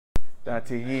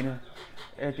Tahina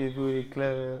at the booty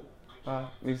club.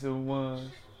 Me some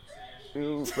ones. Hey,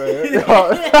 this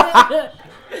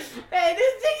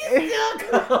nigga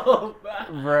still cold, bro.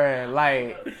 Bruh,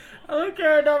 like, I don't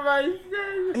care what nobody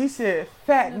says. he said,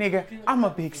 fat nigga, I'm a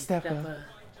big stepper.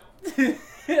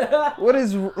 What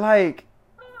is, like,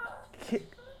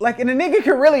 and the nigga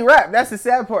can really rap. That's the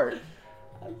sad part.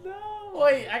 No,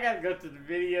 wait, I gotta go to the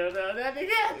video though. That nigga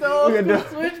had the old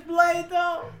school switchblade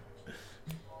though.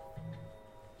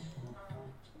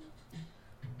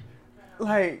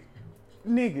 Like,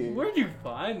 nigga. Where'd you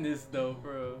find this though,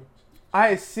 bro? I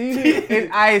had seen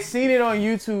it. I had seen it on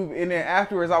YouTube, and then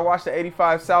afterwards, I watched the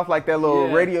 85 South, like that little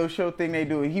radio show thing they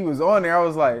do, and he was on there. I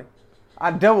was like,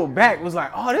 I doubled back, was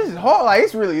like, oh, this is hard. Like,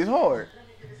 it's really hard.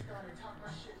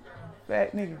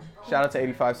 Fat nigga. Shout out to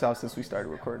 85 South since we started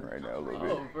recording right now a little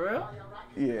bit. Oh, bro.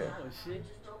 Yeah. Oh shit.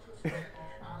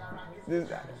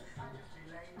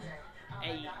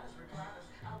 Hey.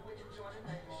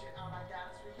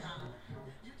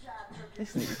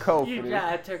 This nigga cold You for this.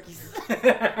 drive turkeys.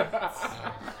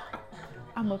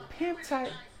 I'm a pimp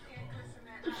type.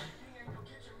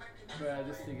 Bro,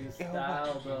 this nigga's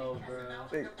style though,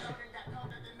 bro.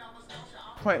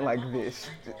 Point like this.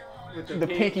 With The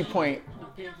pinky point.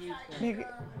 The pinky point.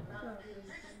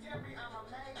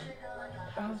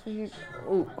 Nigga.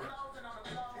 Ooh.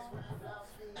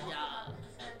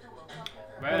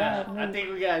 Bro, I think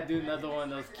we gotta do another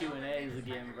one of those Q&As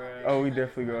again, bro. Oh, we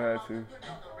definitely gonna have to.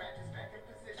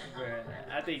 Bro,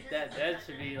 I think that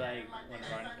should be like one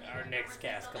of our next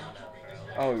cast coming up,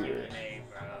 bro. Oh, Like yeah. Q&A,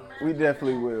 bro. We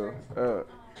definitely will.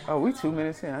 We 2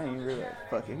 minutes in. I ain't even realize.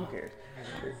 Fuck it, who cares?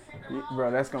 Yeah,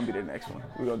 bro, that's gonna be the next one.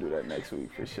 We're gonna do that next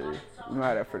week for sure. We gonna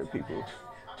have that for the people.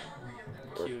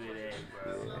 Q&A,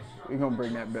 bro. Yeah, we're gonna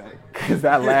bring that back. Cause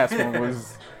that last one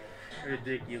was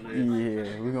Ridiculous.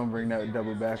 yeah, we're gonna bring that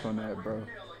double back on that, bro.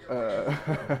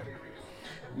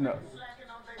 No.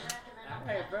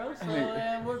 Alright, bro, so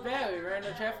we're back. We ran the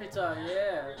traffic talk,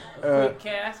 yeah. A quick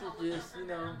cast is just,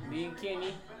 me and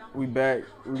Kenny. We back.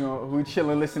 We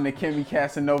chilling, listening to Kimmy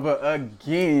Casanova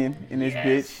again in this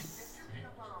bitch.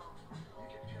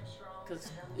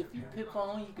 Cause if you pip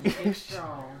on, you can get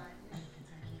strong.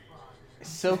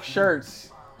 Silk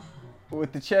shirts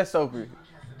with the chest open,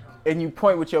 and you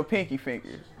point with your pinky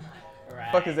finger.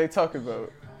 Right. Fuck is they talking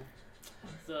about?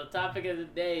 So the topic of the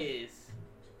day is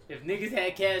if niggas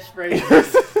had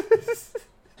catchphrases.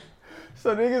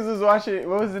 So niggas was watching.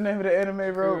 What was the name of the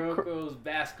anime, bro? Kuroko's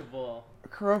basketball.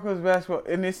 Kuroko's basketball,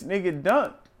 and this nigga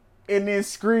dunked, and then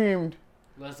screamed,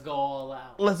 Let's go all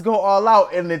out. "Let's go all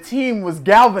out!" And the team was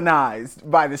galvanized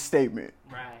by the statement.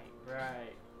 Right.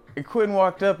 And Quentin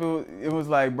walked up. It was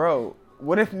like, bro,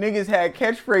 what if niggas had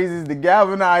catchphrases to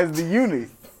galvanize the unit?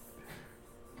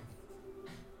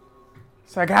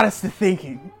 So I got us to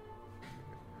thinking.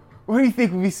 What do you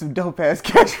think would be some dope ass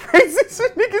catchphrases for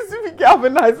niggas to be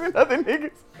galvanizing other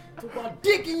niggas? Put my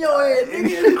dick in your head,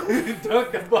 nigga.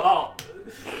 Dunk the ball.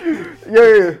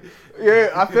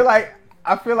 Yeah. I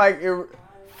feel like it,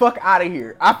 fuck out of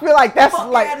here. I feel like that's Fuck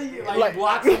like out of here. Like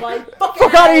block somebody.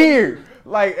 fuck out of here.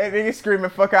 Like a nigga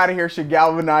screaming fuck out of here should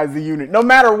galvanize the unit, no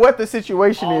matter what the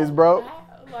situation is, bro.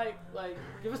 Like,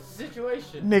 give us the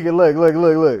situation. Nigga,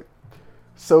 look.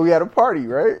 So we had a party,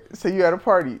 right? So you had a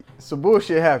party. So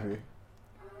bullshit happened.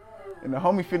 And the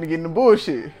homie finna get in the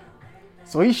bullshit.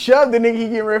 So he shoved the nigga he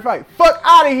getting ready to fight. Fuck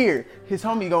out of here. His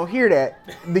homie gonna hear that.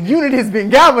 The unit has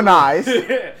been galvanized.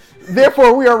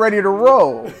 Therefore, we are ready to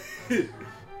roll.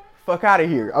 Fuck out of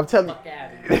here. I'm telling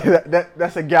you.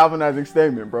 That's a galvanizing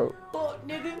statement, bro. Fuck,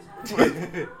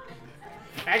 nigga.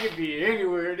 That could be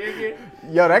anywhere, nigga.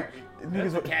 Yo, that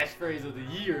That's the catchphrase of the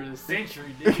year, the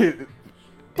century, nigga.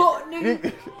 Fuck,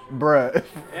 nigga. Bruh.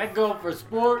 That go for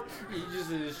sports. You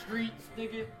just in the streets,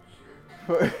 nigga.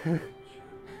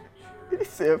 He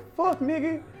said, fuck,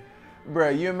 nigga.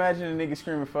 Bruh, you imagine a nigga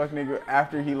screaming fuck, nigga,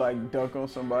 after he, like, dunked on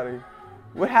somebody?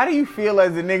 How do you feel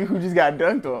as a nigga who just got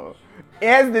dunked on?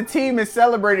 As the team is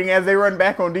celebrating as they run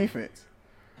back on defense.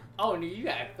 Oh, nigga, you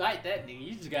gotta fight that nigga.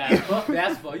 You just gotta fuck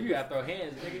basketball. You gotta throw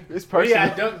hands, nigga. This person- You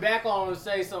gotta dunk back on him and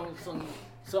say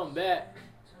something back.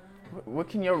 What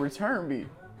can your return be?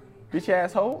 Bitch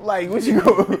asshole? Like, what you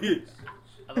go?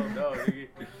 I don't know, nigga.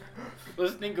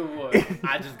 Let's think of what.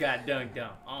 I just got dunked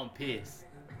on. I'm pissed.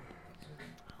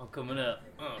 I'm coming up.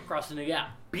 Crossing the nigga out.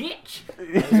 Bitch!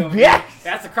 Yes!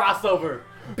 That's a crossover.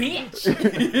 Bitch!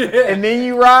 And then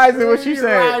you rise and what you say?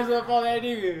 saying? Rise up on that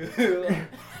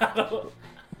nigga.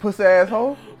 Pussy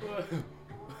asshole?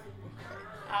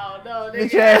 I don't know,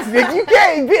 Bitch nigga. ass nigga. You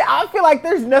can't. I feel like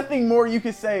there's nothing more you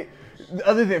can say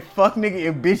other than fuck nigga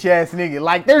and bitch ass nigga.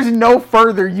 Like, there's no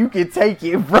further you can take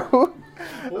it, bro.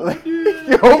 Like,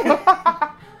 yo,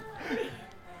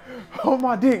 oh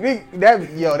my dick, nigga,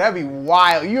 that'd be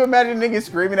wild. You imagine niggas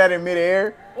screaming at it in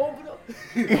midair? Open up.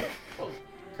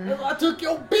 I took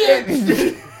your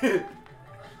bitch.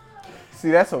 See,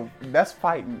 that's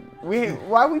fighting.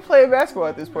 Why we playing basketball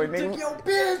at this point, nigga? Took your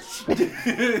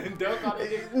bitch. Dunk on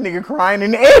it. Nigga crying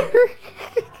in the air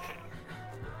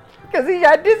because he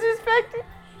got disrespected.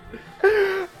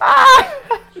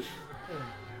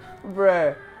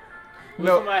 Bruh.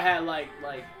 No. Somebody had like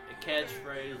a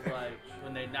catchphrase like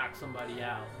when they knock somebody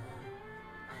out.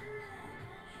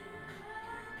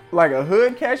 Like a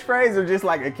hood catchphrase or just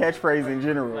like a catchphrase in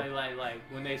general? Like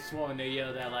when they swung, they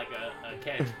yelled at like a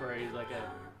catchphrase,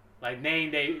 like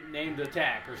named the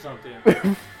attack or something.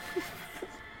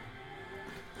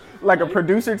 Like a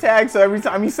producer tag, so every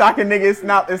time he's socking niggas,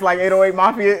 it's like 808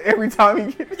 Mafia every time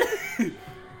he gets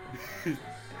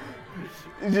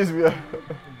it just be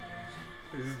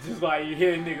it's just like you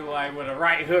hit a nigga like with a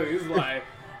right hook. It's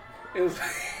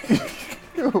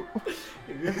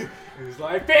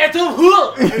like Phantom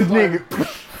Hook. Nigga.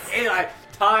 And like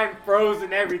time froze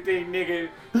and everything, nigga.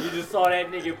 You just saw that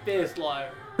nigga fist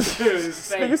like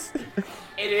his face. And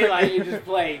then like it just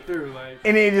played through like.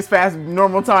 And then it just fast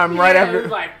normal time right after. It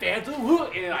was like Phantom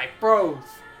Hook and it like froze.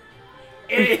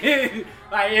 And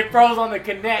it froze on the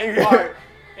connect part.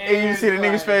 And you see the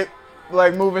nigga's face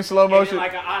like moving slow motion. And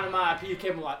then, like an onomatopoeia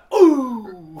came like,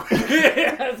 ooh.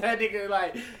 That's that nigga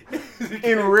like.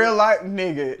 In real life,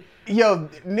 nigga. Yo,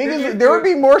 niggas, there would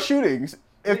be more shootings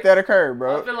if that occurred,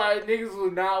 bro. I feel like niggas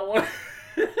would not want.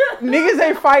 Niggas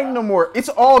ain't fighting no more. It's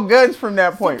all guns from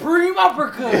that point. Supreme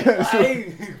uppercut.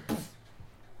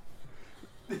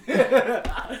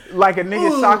 Like a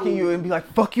nigga socking you and be like,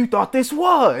 "Fuck, you thought this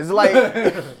was?" Like,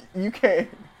 you can't,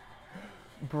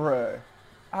 bruh.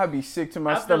 I'd be sick to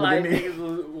my stomach. I feel like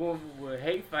niggas would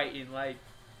hate fighting. Like,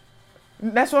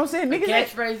 that's what I'm saying. Niggas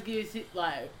catchphrase gets hit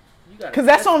like. Cause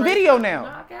that's on video now.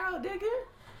 Knock out, nigga.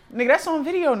 Nigga, that's on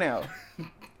video now.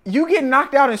 You get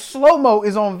knocked out in slow mo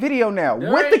is on video now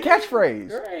with the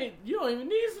catchphrase. You don't even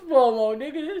need slow mo,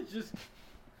 nigga. It's just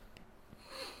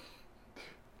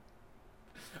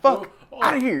fuck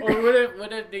out of here. Or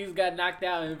what if things got knocked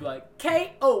out and be like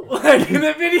KO like in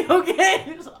the video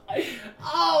games? Like,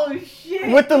 oh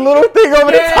shit! With the little thing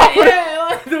over the top of it.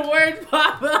 Like the words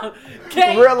pop up.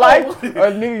 K-O. Real life,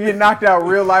 a nigga get knocked out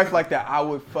real life like that, I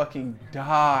would fucking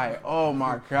die. Oh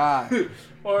my god.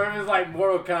 Or if it's like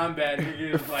Mortal Kombat,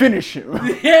 nigga, it's like, finish him.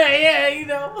 Yeah, you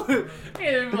know. And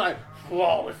it's like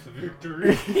flawless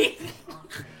victory.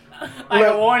 Like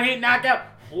a one-hit knockout,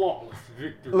 flawless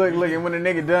victory. Look, and when the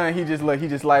nigga done, he just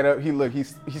light up. He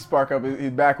spark up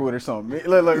his backwood or something.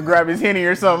 Look, grab his henny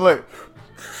or something. Look,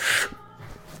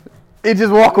 it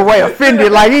just walk away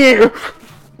offended like he ain't,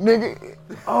 nigga.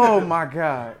 Oh my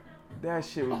god, that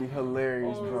shit would be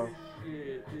hilarious, bro.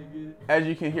 Shit, as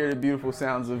you can hear the beautiful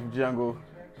sounds of jungle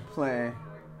playing.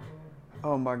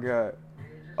 Oh my god.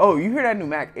 Oh, you hear that new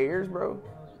Mac Airs, bro?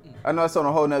 I know it's on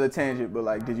a whole nother tangent, but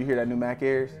like, did you hear that new Mac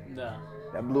Airs? No.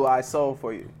 That Blue Eye Soul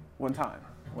for you. One time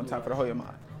for the whole of your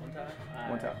mind.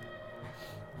 One time.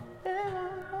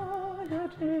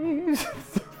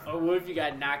 Or what if you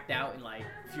got knocked out and like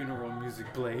funeral music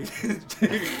played?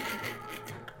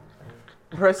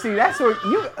 Bro, see, that's what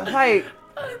you like.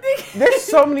 There's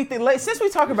so many things. Like, since we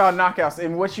talk about knockouts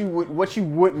and what you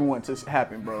wouldn't want to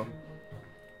happen, bro.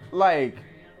 Like,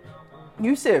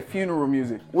 you said funeral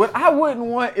music. What I wouldn't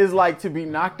want is like to be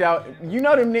knocked out. You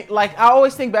know them, like I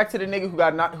always think back to the nigga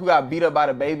who got beat up by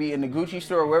the baby in the Gucci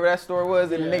store, or wherever that store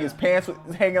was, and the nigga's pants was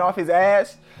hanging off his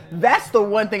ass. That's the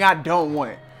one thing I don't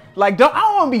want. Like, I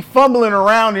don't want to be fumbling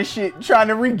around and shit trying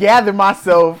to regather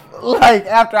myself. Like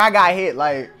after I got hit,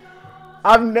 like.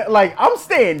 I'm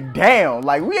staying down.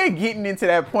 Like, we ain't getting into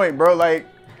that point, bro. Like,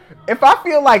 if I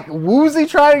feel like woozy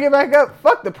trying to get back up,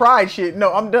 fuck the pride shit.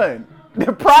 No, I'm done.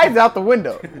 The pride's out the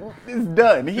window. It's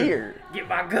done here. Get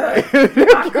my gun.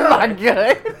 Get my gun. I'm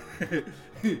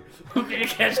gonna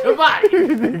catch your body.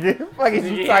 Fuck is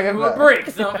you talking about?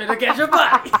 Bricks. I'm gonna catch your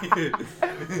body.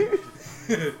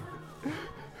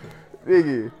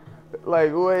 Nigga,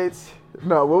 like what?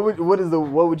 No, what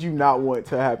would you not want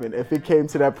to happen if it came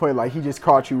to that point? Like he just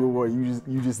caught you with one,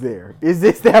 you just there. Is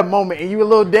this that moment and you a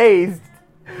little dazed?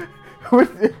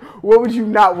 What would you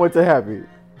not want to happen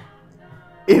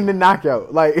in the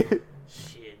knockout? Like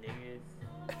shit, nigga.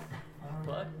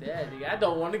 Fuck that, nigga. I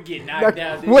don't want to get knocked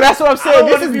out. Nigga. Well, that's what I'm saying.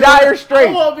 This is dire straits. I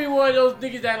don't want to be one of those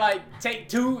niggas that like take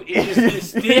two and just get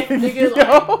stiff,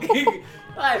 nigga.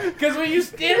 Like, cause when you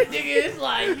stiff, nigga, it's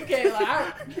like you can't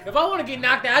like. If I want to get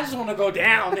knocked out, I just want to go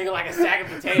down, nigga, like a sack of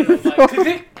potatoes,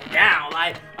 like down.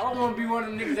 Like I don't want to be one of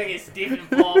them niggas that get stiff and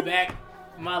fall back.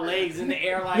 my legs in the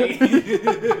air like.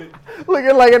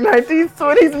 Looking like a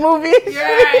 1920s movie.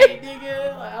 Right,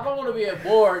 nigga. Like, I don't want to be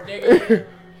aboard, nigga.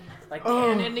 Like,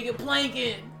 damn, that nigga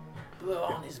planking.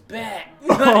 On his back.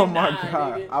 Oh my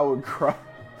god, nigga. I would cry.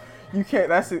 You can't.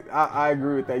 That's it. I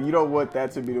agree with that. You don't want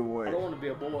that to be the one. I don't want to be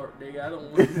aboard, nigga. I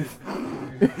don't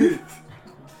want.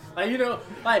 Like, you know,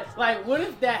 like what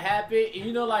if that happened? And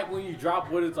you know, like when you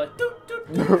drop wood, it's like. Doot,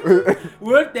 doot, doot, doot.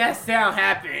 What if that sound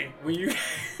happened when you?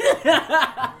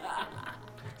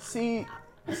 see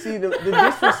the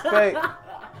disrespect.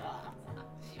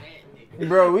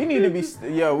 Bro, we need to be,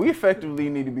 we effectively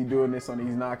need to be doing this on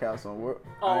these knockouts on what?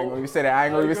 I ain't gonna even say that. I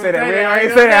ain't gonna even say that. We ain't gonna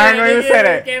even say that. I ain't gonna even say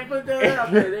that. Can't put that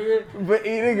out there, nigga. But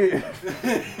nigga,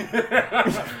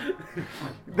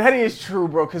 that is true,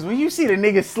 bro. Cause when you see the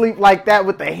niggas sleep like that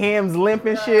with the hams limp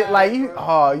and shit, like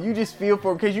you just feel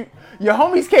for, cause your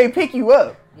homies can't pick you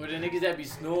up. Or the niggas that be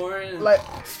snoring.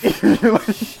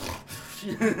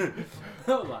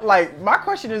 Like my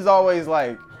question is always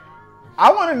like,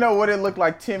 I want to know what it looked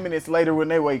like 10 minutes later when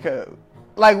they wake up.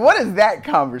 Like, what is that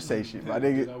conversation, my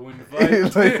nigga?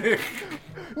 Like,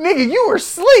 nigga, you were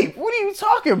asleep. What are you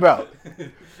talking about?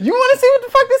 You want to see what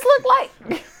the fuck this look like?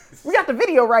 We got the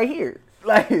video right here.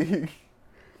 Like,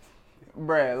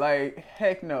 bruh, like,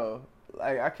 heck no.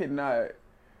 Like, I could not.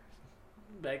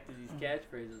 Back to these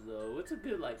catchphrases, though. What's a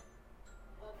good, like...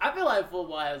 I feel like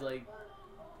football has, like...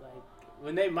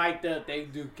 When they mic'd up, they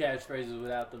do catchphrases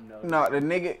without them knowing. No,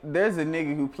 there's a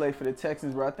nigga who played for the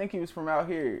Texans, bro. I think he was from out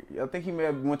here. I think he may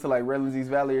have went to like Redlands East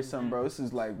Valley or something, bro. This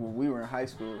is like when we were in high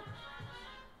school.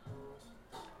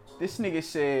 This nigga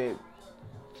said,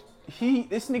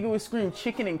 this nigga would scream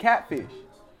chicken and catfish.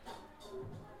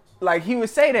 Like he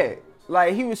would say that.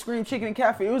 Like he would scream chicken and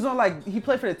catfish. It was on like, he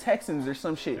played for the Texans or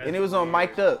some shit. And it was on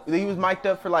mic'd up. He was mic'd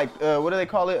up for like, what do they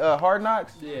call it? Hard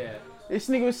Knocks? Yeah. This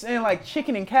nigga was saying like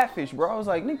chicken and catfish, bro. I was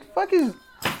like, nigga, fuck is...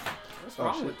 What's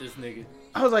wrong with this nigga?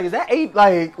 I was like, is that eight?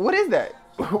 Like, what is that?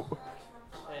 Hey,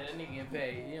 that nigga getting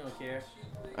paid. He don't care.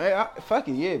 Fuck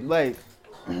it, yeah. Like,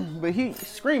 but he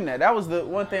screamed that. That was the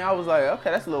one thing I was like,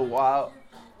 okay, that's a little wild.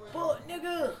 Fuck,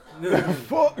 nigga.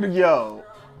 Fuck, yo.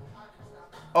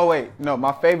 Oh, wait. No,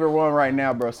 my favorite one right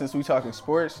now, bro, since we talking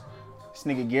sports, this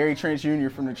nigga Gary Trent Jr.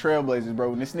 from the Trailblazers,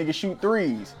 bro. When this nigga shoot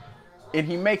threes and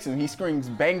he makes them, he screams,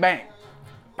 bang, bang.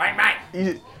 Bang, bang.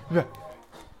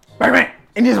 Bang, bang.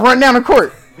 And just run down the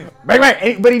court. Bang,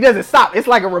 bang. But he doesn't stop. It's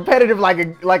like a repetitive, like a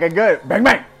gun. Bang,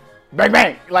 bang. Bang,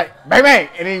 bang. Like, bang, bang.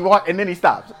 And then he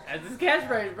stops. That's his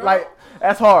catchphrase, bro. Like,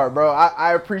 that's hard, bro.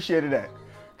 I appreciated that.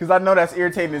 Because I know that's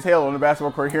irritating as hell on the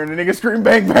basketball court, hearing the nigga scream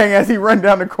bang, bang as he run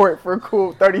down the court for a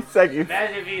cool 30 seconds.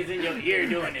 Imagine if he's in your ear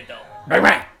doing it, though. Bang,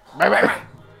 bang. Bang, bang, bang.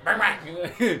 Bang, bang.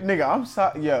 Nigga, I'm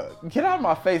sorry. Yo, get out of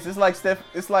my face. It's like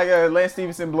Lance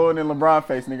Stevenson blowing in LeBron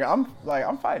face, nigga. I'm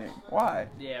fighting. Why?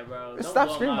 Yeah, bro. Stop Don't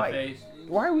blow screaming my like. face.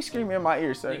 Why are we screaming in my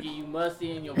ear, sir? Nigga, you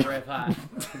musty and your breath hot.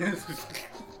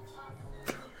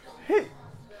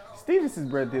 Stevenson's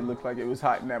breath did look like it was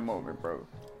hot in that moment, bro.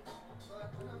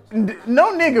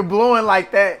 No nigga blowing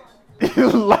like that.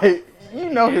 Like, you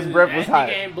know his breath was hot.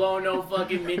 That nigga ain't blowing no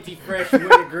fucking minty fresh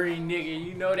wintergreen, nigga.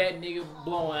 You know that nigga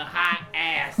blowing hot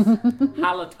ass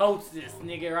halitosis,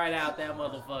 nigga, right out that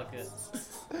motherfucker.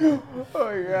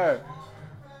 Oh, yeah.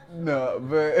 No,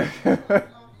 but...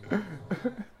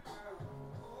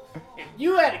 If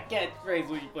you had a catchphrase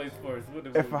when you play sports, what would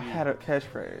it be? If I had a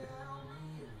catchphrase...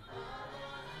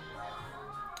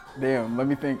 Damn, let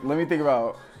me think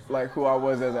about like who I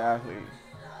was as an athlete.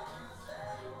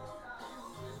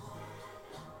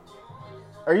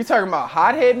 Are you talking about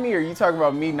hothead me, or are you talking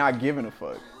about me not giving a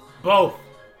fuck? Both.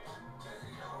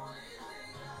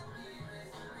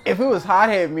 If it was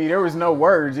hothead me, there was no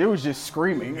words. It was just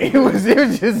screaming. It was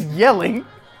just yelling.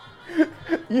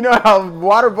 You know how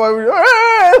Waterboy was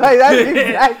like that's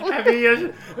exactly.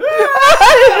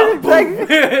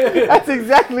 That's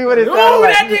exactly what it sounded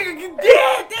like. That nigga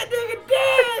dead. That nigga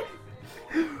dead.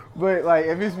 But like,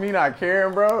 if it's me not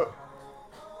caring, bro,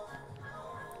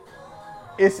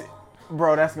 this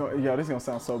gonna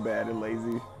sound so bad and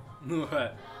lazy.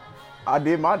 What? I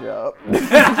did my job. Yo.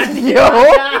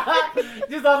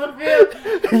 Just on the field.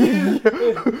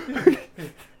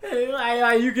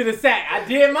 Like you get a sack. I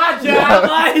did my job.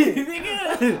 Like,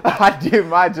 nigga. I did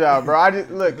my job, bro. I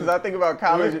just look, cause I think about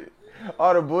college,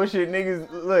 all the bullshit niggas.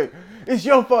 Look, it's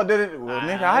your fault that it. Well,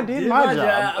 nigga, I did my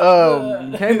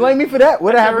job. Can't blame me for that.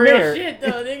 What happened there? That's real shit,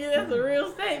 though, nigga. That's a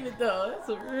real statement, though. That's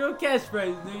a real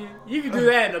catchphrase, nigga. You can do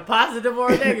that in a positive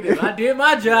or a negative. I did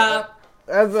my job.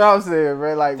 That's what I'm saying,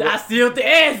 bro. Like, I sealed the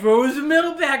edge, bro. It was a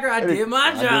middle backer. I did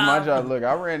my job. I did my job. Look,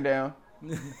 I ran down.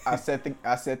 I set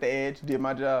the edge. Did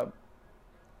my job.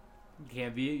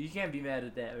 You can't be mad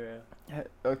at that, bro.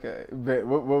 Okay, bet.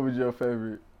 What was your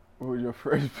favorite? What was your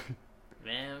phrase be?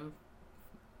 Man,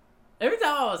 every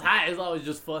time I was high, it's always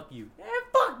just fuck you. Man,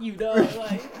 fuck you, dog.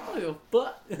 Like, I don't give a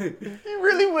fuck. You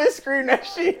really would scream that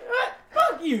shit. What?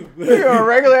 Fuck you. Nigga on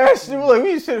regular ass shit, like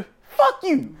we should fuck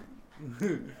you.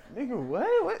 Nigga,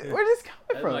 what? Where this coming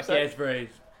That's from? my catchphrase.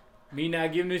 Me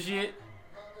not giving a shit.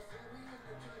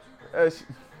 I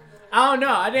I don't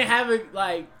know. I didn't have it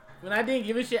like when I didn't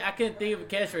give a shit. I couldn't think of a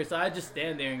catchphrase, so I just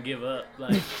stand there and give up.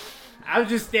 Like I would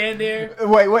just stand there.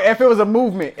 Wait. If it was a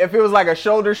movement, if it was like a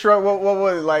shoulder shrug, what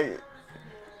was it like?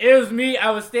 It was me.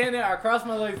 I would stand there. I cross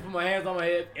my legs, put my hands on my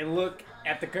hip, and look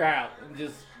at the crowd and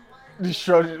just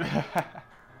Shrug.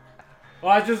 Or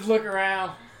I just look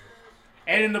around,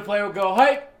 and then the player would go,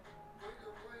 "Hey!"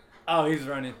 Oh, he's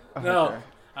running. No, Okay.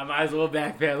 I might as well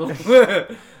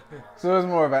backpedal. So it's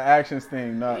more of an actions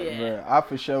thing, not. Yeah. But I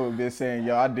for sure would be saying,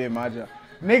 "Yo, I did my job,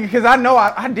 nigga," because I know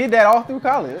I did that all through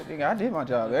college. Nigga, I did my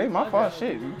job. It ain't my fault.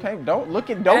 Shit, you can't. Don't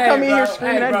Hey, come in bro, here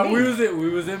screaming at bro, me. We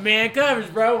was in man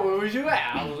coverage, bro. Where was you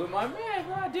at? I was with my man,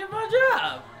 bro. I did my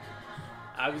job.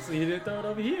 Obviously, he didn't throw it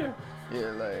over here.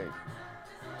 Yeah, like.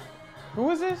 Who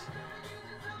is this?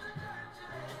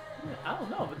 I don't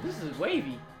know, but this is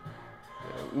wavy.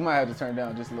 We might have to turn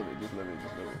down just a little bit. Just a little bit.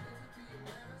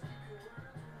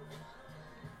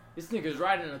 This nigga's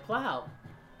riding a cloud.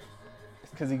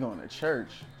 It's because he going to church.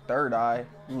 Third eye.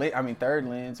 Third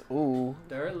lens. Ooh.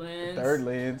 Third lens. Third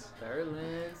lens. Third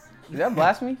lens. Is that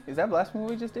blasphemy? Is that blasphemy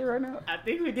what we just did right now? I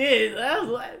think we did. That was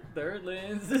like third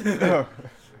lens. Oh.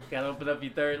 Gotta open up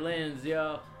your third lens,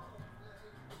 yo.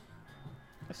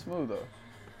 It's smooth though.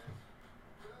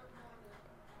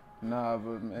 Nah,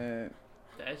 but man.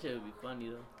 That shit would be funny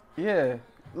though. Yeah.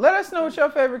 Let us know what your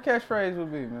favorite catchphrase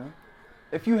would be, man.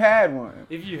 If you had one.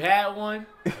 If you had one,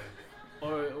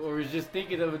 or was just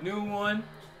thinking of a new one.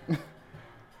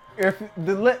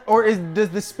 Does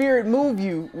the spirit move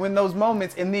you when those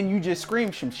moments and then you just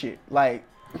scream some shit? Like,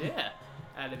 Yeah.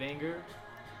 Out of anger.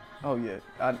 oh yeah.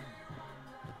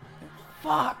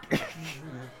 Fuck.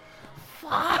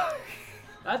 Fuck.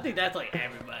 I think that's like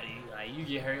everybody. Like you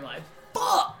get hurt like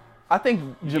fuck. I think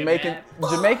get mad?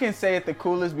 Jamaicans say it the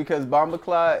coolest because Bomba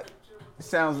Clyde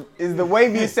is the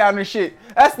waviest sounding shit.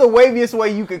 That's the waviest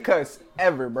way you could cuss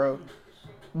ever, bro.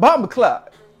 Bomba Clyde.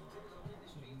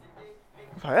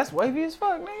 Oh, that's wavy as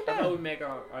fuck, nigga. How Damn. we make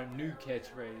our new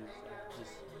catchphrase?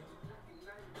 Just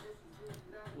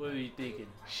what are you thinking?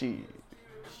 Shit.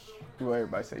 Well,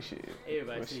 everybody say shit.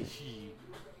 Everybody What say shit? shit.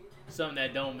 Something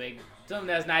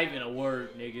that's not even a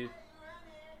word, nigga.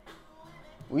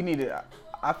 We need to.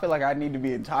 I feel like I need to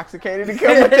be intoxicated to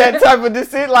come with that type of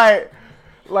decision.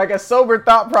 Like a sober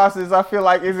thought process, I feel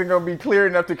like isn't gonna be clear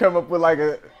enough to come up with like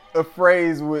a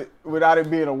phrase without it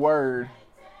being a word.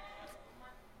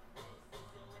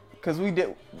 Cause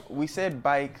we said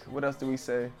bike. What else did we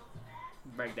say?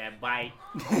 Break that bite.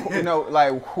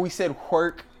 Like we said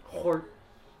work. Hort.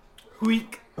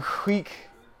 Weak. Week.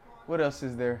 What else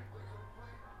is there?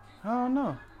 I don't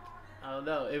know. I don't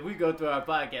know. If we go through our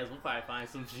podcast, we'll probably find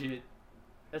some shit.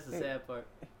 That's the sad part.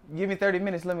 Give me 30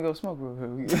 minutes. Let me go smoke real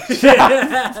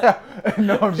quick.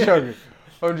 No, I'm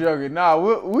joking. Nah,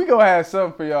 we gonna have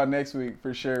something for y'all next week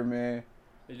for sure, man.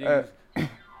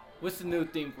 What's the new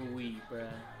thing for weed, bruh?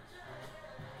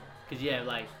 Cause you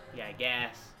got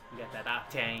gas, you got that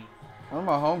octane, One of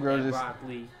my homegirls that just.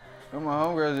 broccoli. One of my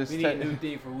homegirls just. We need a new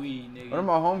thing for weed, nigga. One of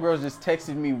my homegirls just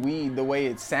texted me weed the way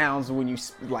it sounds when you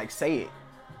like say it.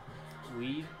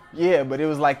 Weed? Yeah, but it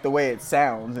was like the way it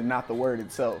sounds and not the word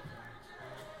itself.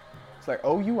 It's like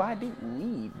OUID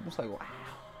weed. It's like, wow,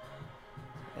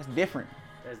 that's different.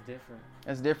 That's different.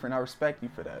 That's different. I respect you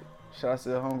for that. Shout out to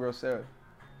the homegirl Sarah.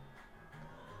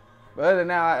 But other than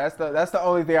that, that's the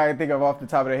only thing I can think of off the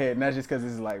top of the head, and that's just because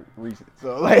it's like recent.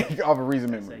 So like off of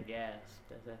recent That's memory. that gas.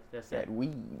 That's That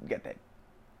weed, got that.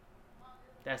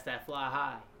 That's that fly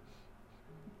high.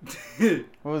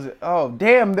 What was it? Oh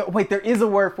damn! Wait, there is a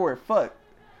word for it. Fuck,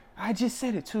 I just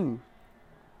said it too.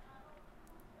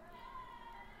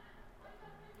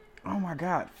 Oh my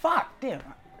god! Fuck, damn.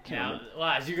 I can't Now, remember.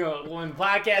 watch, you go one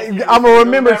podcast. I'm gonna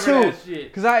remember too, that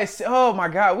shit. cause oh my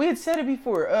god, we had said it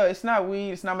before. It's not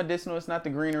weed, it's not medicinal, it's not the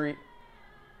greenery.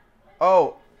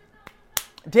 Oh,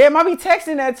 damn! I be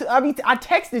texting that. I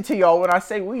text it to y'all when I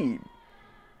say weed.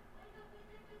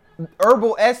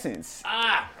 Herbal essence.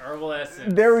 Herbal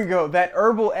essence. There we go. That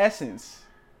herbal essence.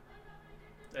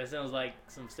 That sounds like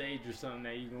some sage or something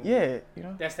that you gonna. Yeah, you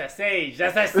know. That's that sage.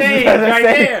 That's that sage That's that right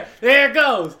sage. there. There it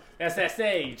goes. That's that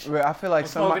sage. But I feel like I'm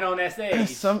smoking on that sage.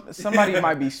 somebody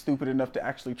might be stupid enough to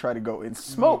actually try to go and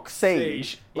smoke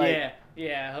sage. Like,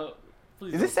 Yeah.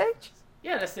 Please is it don't. sage?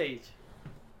 Yeah, that's sage.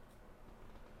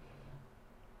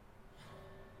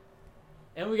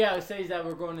 And we got sage that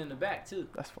we're growing in the back too.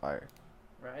 That's fire.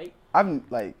 Right? I'm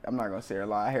not gonna say a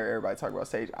lie. I hear everybody talk about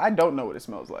sage. I don't know what it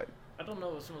smells like. I don't know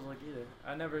what it smells like either.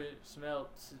 I never smelled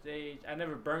sage. I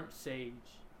never burnt sage.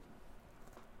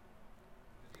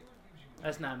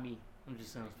 That's not me. I'm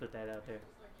just gonna put that out there.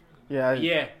 Yeah.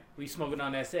 Yeah, we smoking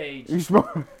on that sage. You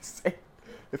smoke sage.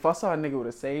 If I saw a nigga with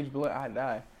a sage blunt, I'd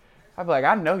die. I'd be like,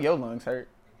 I know your lungs hurt.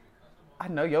 I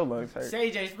know your lungs hurt.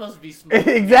 Sage ain't supposed to be smoked.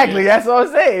 Exactly, that's what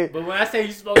I'm saying. But when I say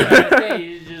you smoking on that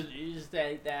sage, you just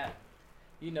like that,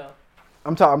 you know.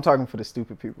 I'm talking for the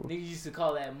stupid people. Niggas used to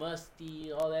call that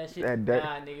musty, all that shit. That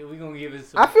Nah, nigga, we gonna give it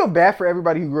some. I feel bad for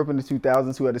everybody who grew up in the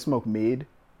 2000s who had to smoke mid.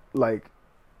 Like,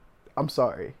 I'm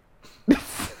sorry.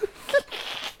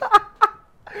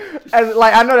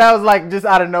 I know that was like just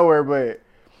out of nowhere, but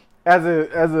as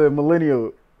a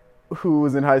millennial who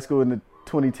was in high school in the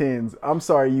 2010s, I'm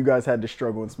sorry you guys had to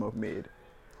struggle and smoke mid.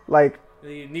 Like,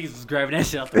 niggas was grabbing that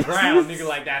shit off the ground, nigga.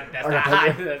 Like that's not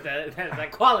high. That's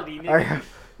like quality, nigga.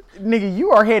 Nigga,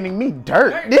 you are handing me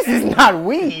dirt. This is not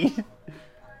weed.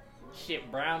 Shit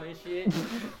brown and shit.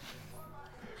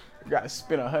 Gotta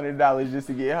spend $100 just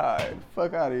to get high.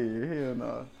 Fuck out of here. Hell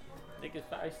no. Niggas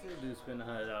probably still do spend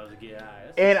 $100 to get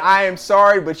high. And I am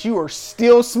sorry, but you are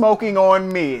still smoking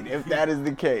on mid if that is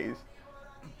the case.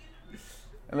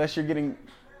 Unless you're getting...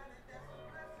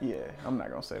 Yeah, I'm not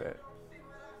gonna say that.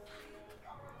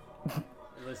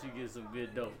 Unless you get some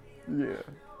good dope. Yeah.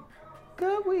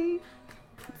 Good weed.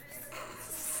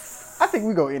 I think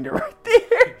we gonna end it right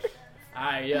there.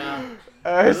 Alright, y'all.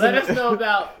 Let us know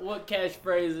about what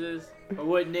catchphrases or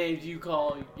what names you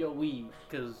call your weed,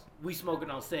 because we smoking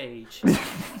on sage.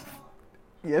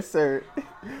 Yes, sir.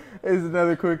 It's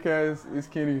another quick cast. It's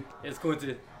Kenny. It's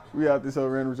Quentin. We out this whole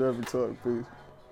Random Traffic Talk. Peace.